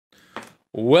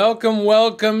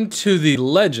Welcome to the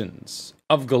Legends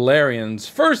of Golarion's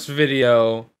first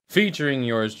video featuring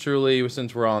yours truly,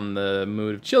 since we're on the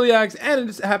mood of Cheliax, and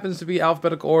it happens to be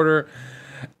alphabetical order,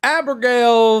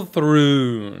 Abrogail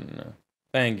Thrune.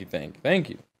 Thank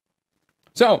you.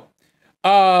 So,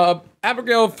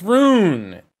 Abrogail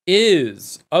Thrune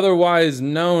is otherwise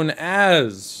known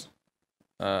as,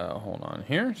 hold on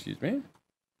here, excuse me.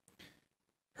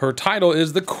 Her title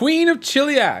is the Queen of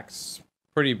Cheliax.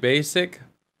 Pretty basic.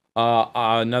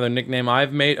 Another nickname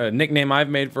I've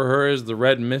made for her is the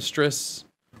Red Mistress,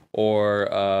 or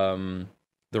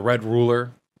the Red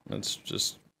Ruler. That's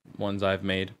just ones I've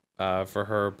made for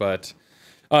her. But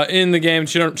in the game,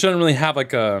 she doesn't really have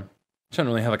like a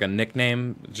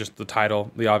nickname. Just the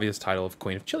title, the obvious title of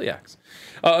Queen of Cheliax.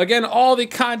 Again, all the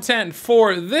content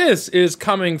for this is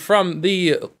coming from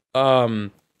the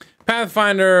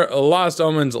Pathfinder Lost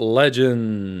Omens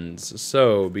Legends,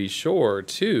 so be sure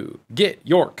to get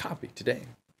your copy today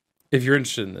if you're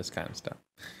interested in this kind of stuff.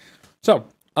 So,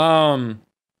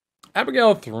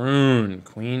 Abrogail Thrune,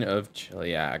 Queen of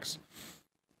Cheliax.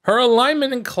 Her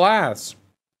alignment in class: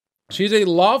 she's a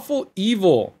lawful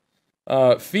evil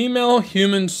female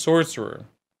human sorcerer.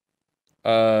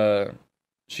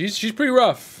 She's pretty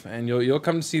rough, and you'll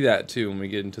come to see that too when we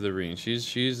get into the reading.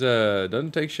 She's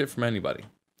doesn't take shit from anybody.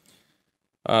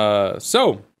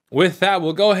 So with that,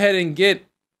 we'll go ahead and get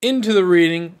into the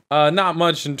reading. Not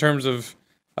much in terms of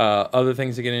other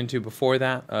things to get into before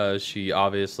that. She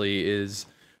obviously is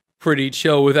pretty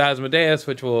chill with Asmodeus,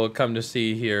 which we'll come to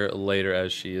see here later,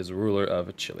 as she is ruler of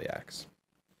Cheliax.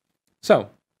 So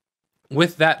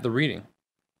with that, the reading.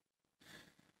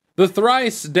 The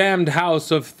thrice damned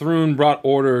house of Thrune brought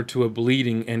order to a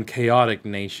bleeding and chaotic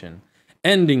nation,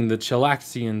 ending the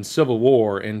Chelaxian civil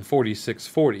war in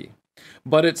 4640.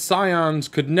 But its scions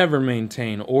could never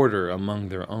maintain order among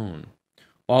their own.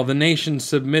 While the nation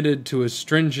submitted to a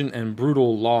stringent and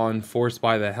brutal law enforced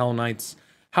by the Hell Knights,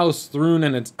 House Thrune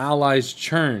and its allies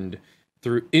churned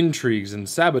through intrigues and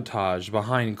sabotage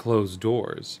behind closed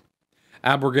doors.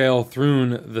 Abrogail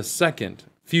Thrune II,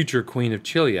 future Queen of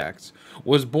Cheliax,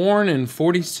 was born in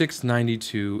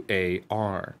 4692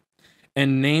 AR,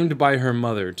 and named by her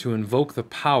mother to invoke the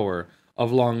power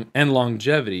of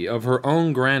longevity of her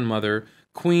own grandmother,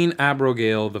 Queen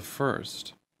Abrogail I,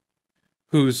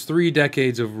 whose 3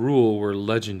 decades of rule were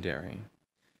legendary.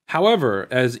 However,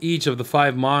 as each of the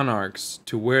 5 monarchs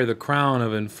to wear the crown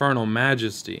of infernal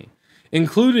majesty,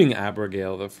 including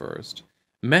Abrogail I,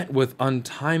 met with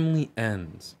untimely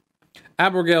ends,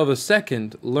 Abrogail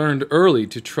II learned early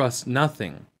to trust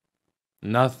nothing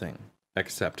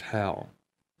except hell.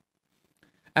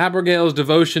 Abrogail's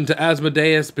devotion to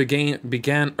Asmodeus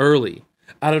began early,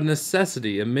 out of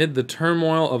necessity amid the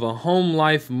turmoil of a home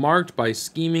life marked by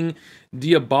scheming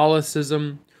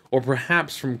diabolicism, or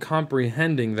perhaps from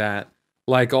comprehending that,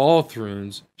 like all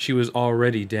Thrunes, she was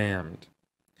already damned.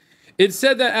 It's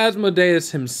said that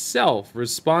Asmodeus himself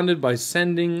responded by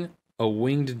sending a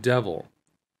winged devil,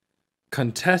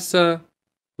 Contessa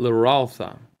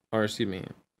Liralitha,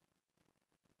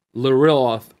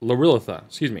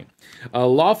 a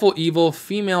lawful evil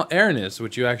female Aranis,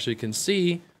 which you actually can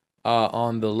see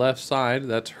on the left side.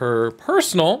 That's her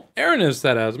personal Aranis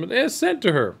that Asmodeus sent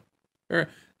to her. Her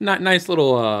nice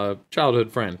little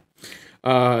childhood friend,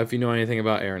 if you know anything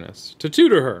about Aranis, to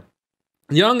tutor her.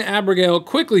 Young Abrogail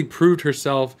quickly proved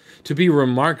herself to be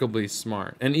remarkably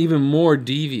smart and even more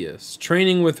devious,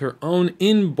 training with her own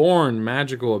inborn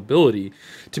magical ability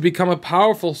to become a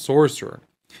powerful sorcerer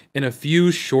in a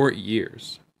few short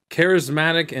years.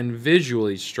 Charismatic and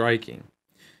visually striking,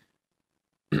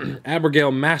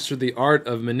 Abrogail mastered the art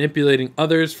of manipulating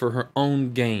others for her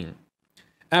own gain.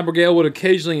 Abrogail would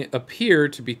occasionally appear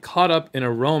to be caught up in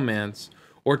a romance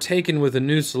or taken with a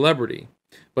new celebrity,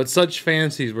 but such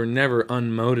fancies were never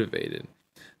unmotivated.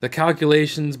 The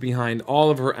calculations behind all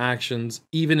of her actions,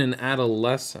 even in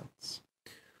adolescence,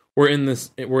 were in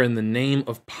the name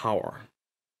of power.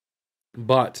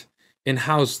 But in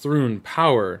House Thrune,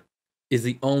 power is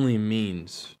the only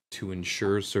means to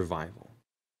ensure survival.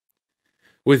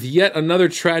 With yet another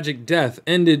tragic death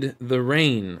ended the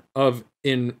reign of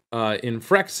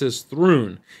Infrexus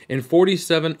Thrune in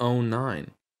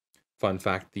 4709. Fun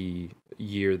fact, the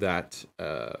year that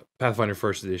Pathfinder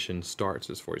 1st edition starts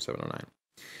is 4709.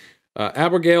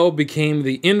 Abrogail became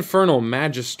the Infernal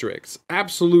Magistrix,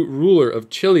 absolute ruler of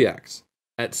Cheliax,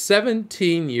 at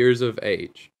 17 years of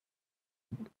age.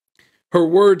 Her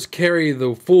words carry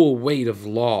the full weight of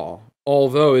law,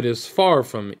 although it is far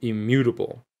from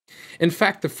immutable. In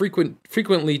fact,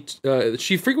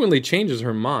 she frequently changes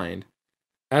her mind,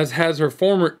 as has her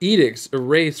former edicts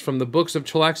erased from the books of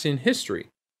Chelaxian history.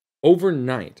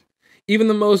 Overnight, even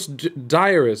the most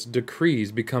direst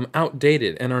decrees become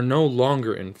outdated and are no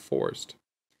longer enforced.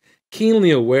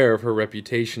 Keenly aware of her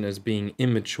reputation as being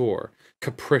immature,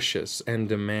 capricious, and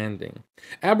demanding,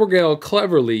 Abrogail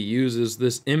cleverly uses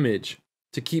this image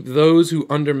to keep those who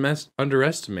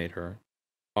underestimate her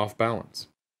off balance.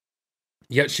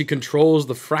 Yet she controls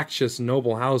the fractious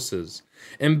noble houses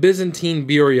and Byzantine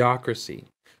bureaucracy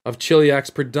of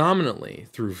Cheliax predominantly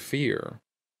through fear.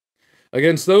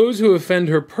 Against those who offend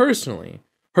her personally,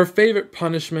 her favorite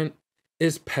punishment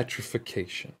is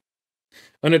petrification,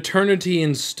 an eternity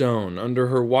in stone under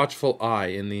her watchful eye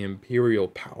in the imperial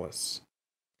palace.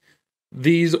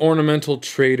 These ornamental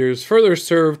traitors further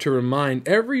serve to remind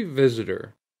every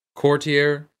visitor,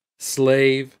 courtier,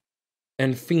 slave,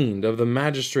 and fiend of the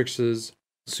magistrate's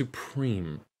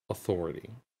supreme authority.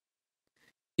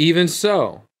 Even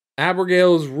so,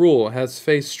 Abrogail's rule has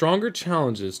faced stronger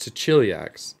challenges to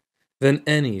Cheliax than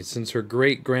any since her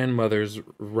great-grandmother's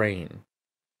reign.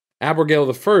 Abrogail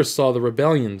I saw the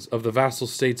rebellions of the vassal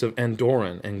states of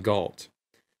Andorran and Galt.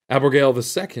 Abrogail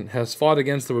II has fought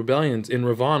against the rebellions in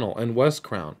Ravanel and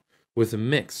Westcrown with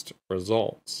mixed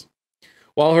results.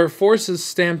 While her forces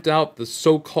stamped out the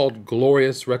so-called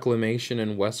glorious reclamation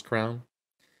in Westcrown,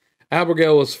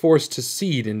 Abrogail was forced to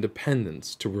cede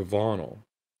independence to Ravanel,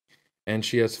 and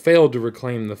she has failed to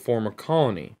reclaim the former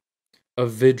colony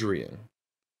of Vidrian,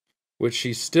 which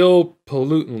she still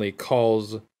pollutantly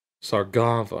calls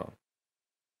Sargava.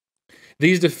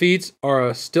 These defeats are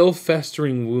a still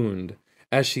festering wound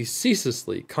as she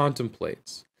ceaselessly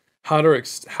contemplates how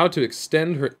to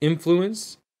extend her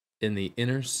influence in the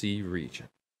Inner Sea region.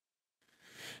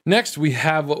 Next, we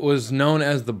have what was known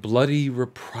as the Bloody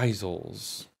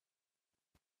Reprisals.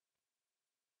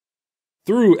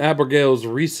 Through Abrogail's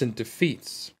recent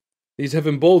defeats, these have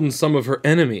emboldened some of her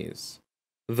enemies.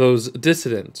 Those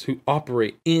dissidents who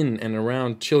operate in and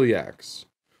around Cheliax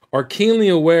are keenly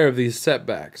aware of these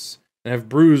setbacks and have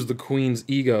bruised the Queen's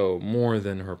ego more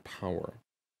than her power.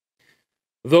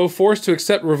 Though forced to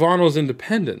accept Ravanel's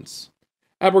independence,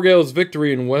 Abrogail's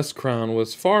victory in Westcrown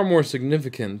was far more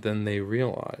significant than many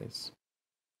realize.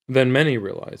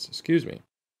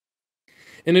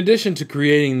 In addition to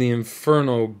creating the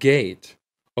Inferno Gate,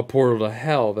 a portal to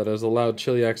hell that has allowed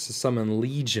Cheliax to summon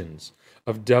legions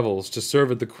of devils to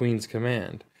serve at the Queen's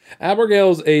command,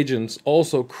 Abrogail's agents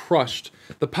also crushed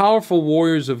the powerful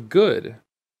warriors of good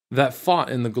that fought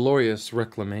in the glorious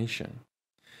reclamation.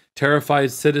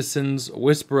 Terrified citizens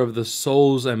whisper of the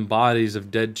souls and bodies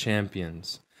of dead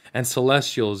champions, and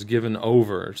celestials given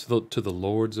over to the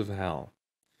lords of hell,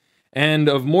 and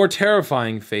of more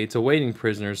terrifying fates awaiting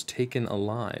prisoners taken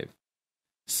alive.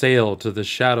 Sail to the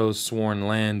shadow-sworn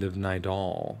land of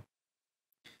Nidal.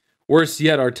 Worse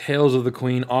yet are tales of the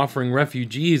Queen offering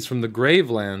refugees from the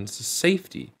Gravelands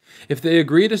safety if they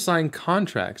agree to sign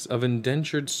contracts of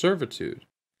indentured servitude,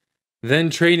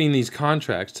 then trading these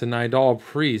contracts to Nidal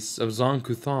priests of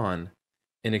Zon-Kuthon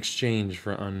in exchange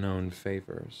for unknown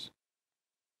favors.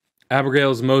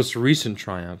 Abrogail's most recent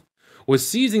triumph was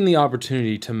seizing the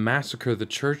opportunity to massacre the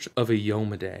Church of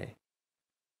Iomedae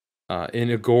in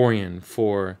Golarion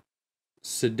for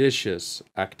seditious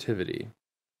activity.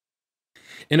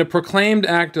 In a proclaimed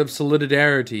act of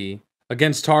solidarity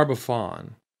against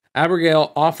Tar-Baphon,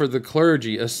 Abrogail offered the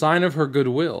clergy a sign of her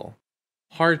goodwill,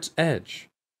 Heart's Edge,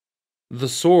 the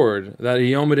sword that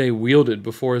Iomedae wielded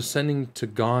before ascending to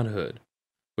godhood,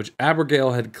 which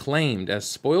Abrogail had claimed as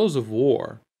spoils of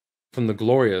war from the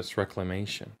glorious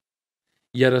reclamation.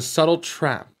 Yet a subtle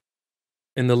trap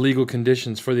in the legal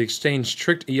conditions for the exchange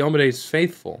tricked Iomedae's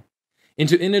faithful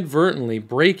into inadvertently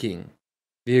breaking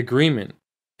the agreement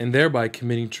and thereby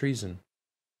committing treason,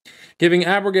 giving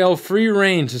Abrogail free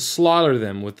rein to slaughter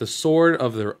them with the sword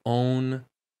of their own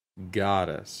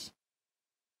goddess.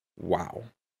 Wow.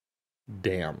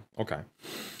 Damn. Okay.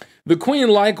 The Queen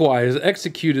likewise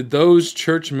executed those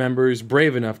church members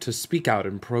brave enough to speak out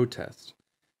in protest,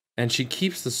 and she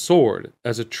keeps the sword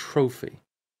as a trophy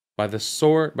by the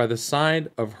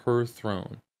side of her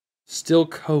throne, still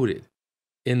coated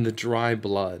in the dry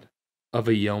blood of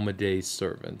Iomedae's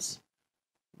servants.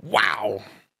 Wow.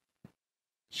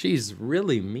 She's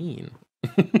really mean.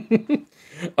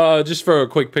 Just for a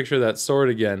quick picture of that sword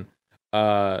again.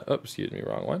 Excuse me,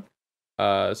 wrong one.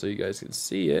 So you guys can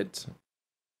see it.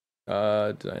 Did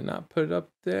I not put it up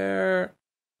there?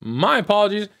 My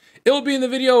apologies. It will be in the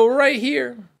video right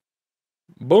here.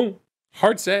 Boom.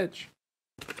 Heart's Edge.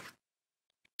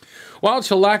 While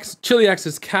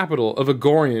Cheliax's capital of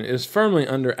Golarion is firmly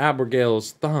under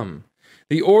Abrogail's thumb,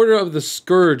 the Order of the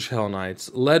Scourge Hell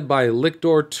Knights, led by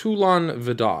Lictor Toulon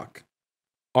Vidocq,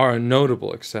 are a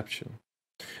notable exception.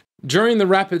 During the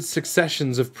rapid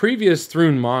successions of previous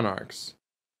Thrune monarchs,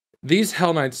 these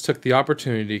Hell Knights took the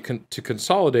opportunity to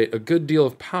consolidate a good deal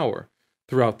of power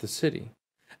throughout the city.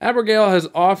 Abrogail has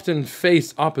often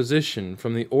faced opposition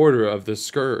from the Order of the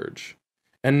Scourge,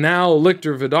 and now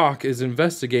Lictor Vidocq is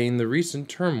investigating the recent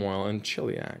turmoil in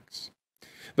Cheliax.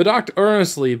 Vidocq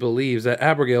earnestly believes that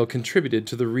Abrogail contributed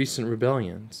to the recent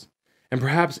rebellions, and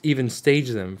perhaps even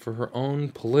staged them for her own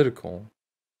political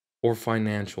or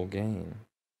financial gain.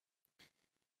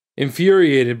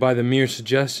 Infuriated by the mere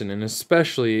suggestion, and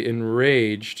especially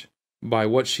enraged by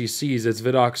what she sees as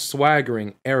Vidocq's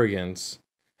swaggering arrogance,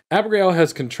 Abrogail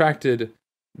has contracted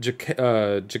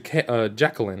Jacqueline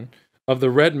of the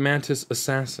Red Mantis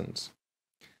Assassins.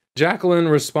 Jacqueline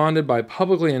responded by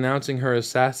publicly announcing her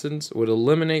assassins would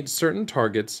eliminate certain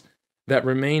targets that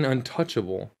remain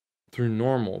untouchable through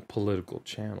normal political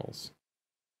channels.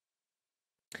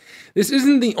 This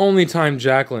isn't the only time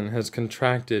Jacqueline has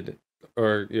contacted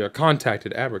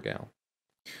Abrogail.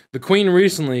 The Queen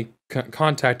recently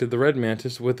contacted the Red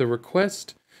Mantis with a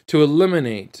request to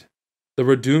eliminate the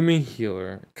Redumi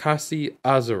healer Cassie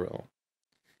Azaril.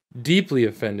 Deeply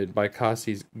offended by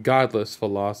Cassie's godless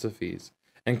philosophies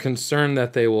and concerned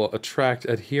that they will attract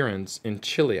adherents in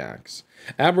Cheliax,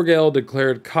 Abrogail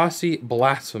declared Cassie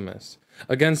blasphemous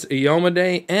against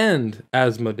Iomedae and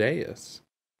Asmodeus.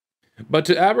 But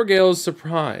to Abrogail's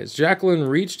surprise, Jacqueline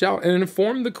reached out and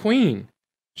informed the Queen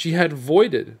she had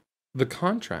voided the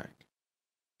contract.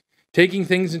 Taking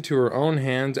things into her own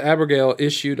hands, Abrogail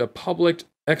issued a public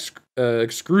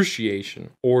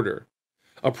excruciation order,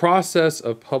 a process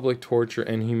of public torture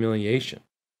and humiliation,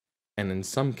 and in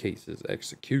some cases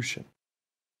execution.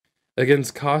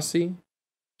 Against Cassie,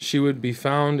 she would be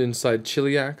found inside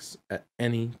Cheliax at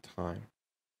any time.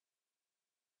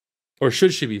 Or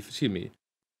should she be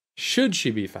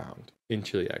found in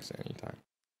Cheliax at any time.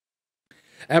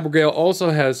 Abrogail also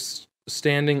has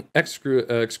standing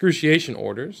excruciation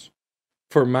orders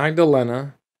for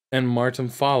Magdalena and Martin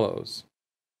Follows,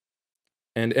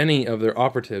 and any of their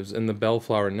operatives in the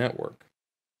Bellflower Network,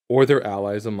 or their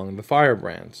allies among the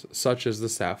firebrands, such as the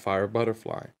Sapphire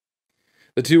Butterfly.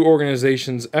 The two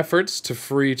organizations' efforts to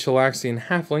free Chelaxian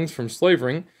halflings from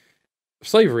slavery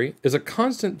is a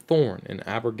constant thorn in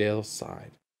Abrogail's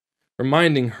side,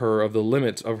 reminding her of the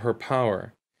limits of her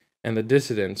power and the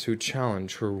dissidents who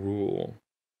challenge her rule.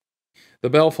 The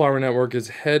Bellflower Network is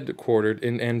headquartered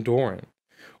in Andoran,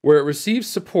 where it receives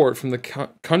support from the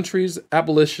country's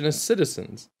abolitionist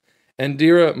citizens.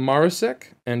 Andira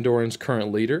Marusek, Andoran's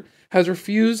current leader, has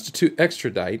refused to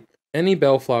extradite any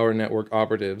Bellflower Network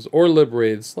operatives or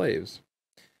liberated slaves.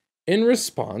 In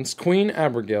response, Queen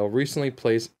Abrogail recently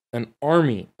placed an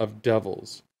army of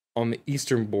devils on the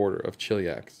eastern border of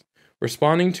Cheliax,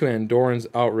 responding to Andoran's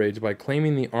outrage by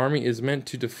claiming the army is meant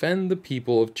to defend the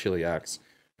people of Cheliax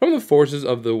from the forces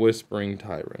of the Whispering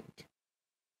Tyrant.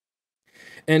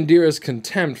 Andira's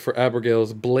contempt for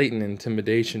Abrogail's blatant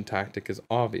intimidation tactic is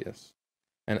obvious,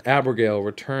 and Abrogail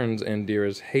returns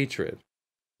Andira's hatred,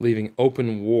 leaving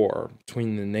open war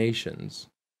between the nations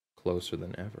closer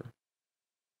than ever.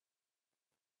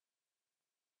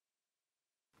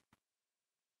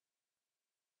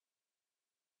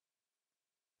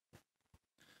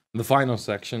 The final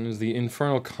section is the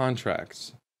Infernal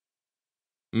Contracts.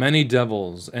 Many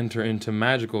devils enter into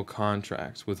magical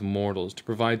contracts with mortals to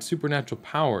provide supernatural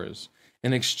powers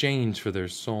in exchange for their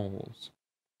souls.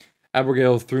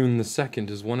 Abrogail Thrune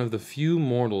II is one of the few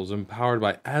mortals empowered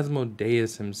by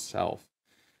Asmodeus himself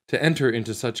to enter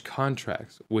into such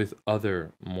contracts with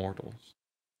other mortals.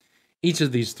 Each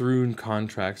of these Thrune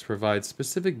contracts provides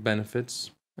specific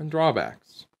benefits and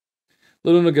drawbacks.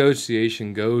 Little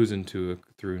negotiation goes into a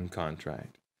Thrune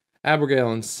contract.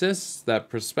 Abrogail insists that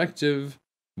prospective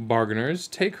bargainers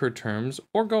take her terms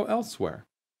or go elsewhere,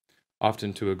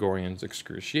 often to Agorion's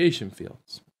excruciation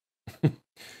fields.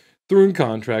 Thrune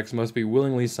contracts must be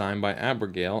willingly signed by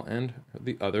Abrogail and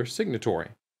the other signatory.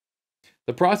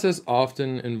 The process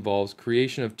often involves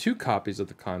creation of two copies of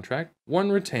the contract,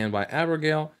 one retained by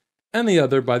Abrogail and the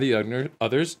other by the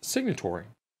other's signatory.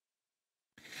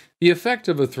 The effect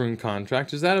of a Thrune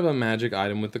contract is that of a magic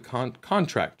item with the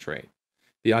contract trait.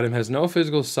 The item has no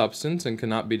physical substance and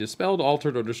cannot be dispelled,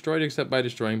 altered, or destroyed except by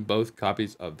destroying both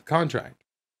copies of the contract.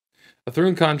 A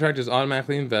Thrune contract is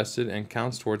automatically invested and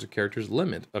counts towards a character's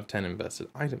limit of 10 invested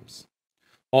items.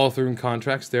 All Thrune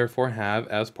contracts therefore have,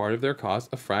 as part of their cost,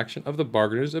 a fraction of the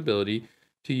bargainer's ability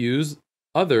to use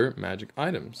other magic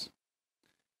items.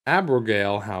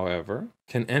 Abrogail, however,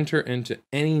 can enter into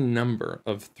any number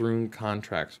of Thrune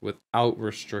contracts without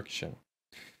restriction,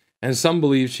 and some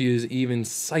believe she is even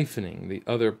siphoning the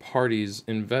other party's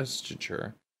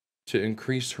investiture to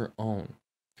increase her own.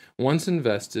 Once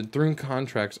invested, Thrune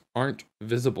contracts aren't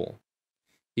visible,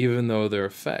 even though their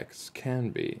effects can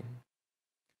be.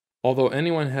 Although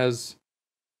anyone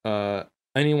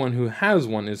who has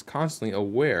one is constantly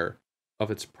aware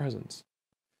of its presence.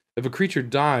 If a creature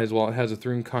dies while it has a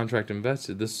Thrune contract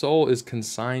invested, the soul is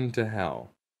consigned to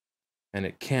hell, and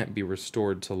it can't be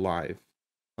restored to life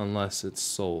unless its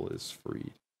soul is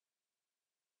freed.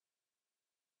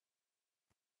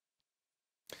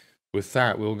 With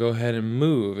that, we'll go ahead and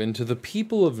move into the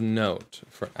people of note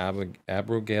for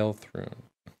Abrogail Thrune.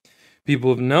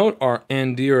 People of note are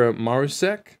Andira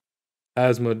Marusek,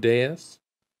 Asmodeus,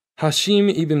 Hashim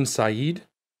ibn Said,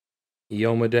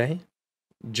 Iomade,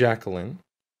 Jacqueline,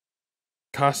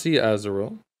 Kasi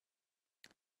Azaril,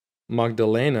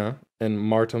 Magdalena and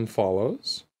Martin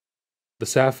Follows, the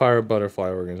Sapphire Butterfly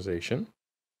Organization,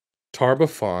 Tarba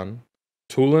Fawn,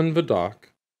 Tulan Vidok,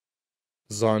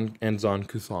 and Zon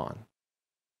Kuthan.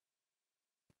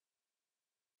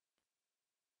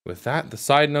 With that, the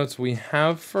side notes we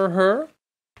have for her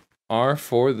are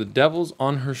for the devils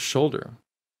on her shoulder.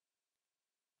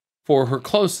 For her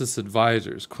closest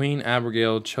advisors, Queen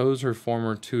Abrogail chose her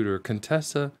former tutor,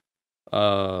 Contessa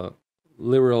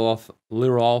Liraltha,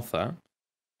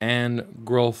 and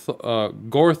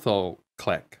Gortholklek,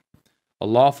 a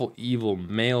lawful evil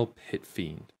male pit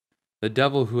fiend, the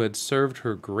devil who had served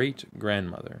her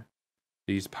great-grandmother.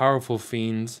 These powerful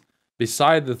fiends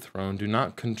beside the throne do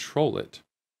not control it.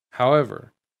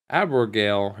 However,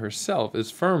 Abrogail herself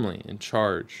is firmly in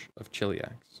charge of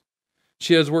Cheliax.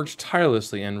 She has worked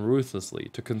tirelessly and ruthlessly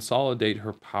to consolidate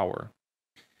her power,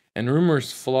 and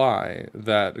rumors fly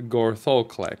that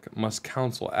Gortholklek must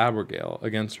counsel Abrogail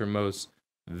against her most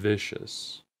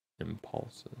vicious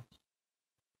impulses.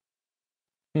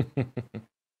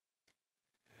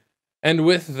 And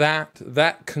with that,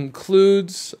 that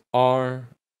concludes our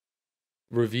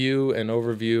review and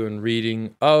overview and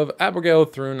reading of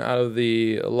Abrogail Thrune out of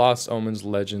the Lost Omens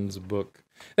Legends book.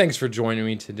 Thanks for joining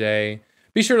me today.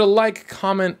 Be sure to like,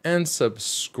 comment, and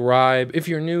subscribe. If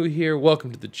you're new here,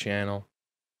 welcome to the channel.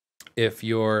 If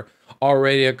you're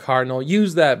already a Cardinal,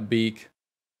 use that beak,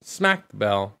 smack the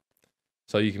bell,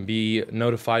 so you can be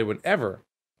notified whenever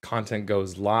content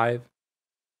goes live.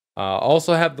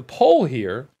 Also have the poll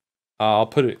here. I'll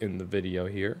put it in the video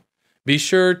here. Be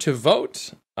sure to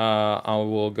vote. I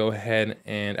will go ahead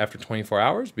and, after 24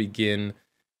 hours, begin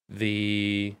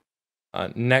the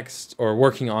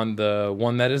working on the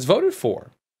one that is voted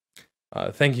for.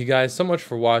 Thank you guys so much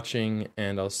for watching,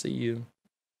 and I'll see you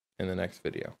in the next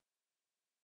video.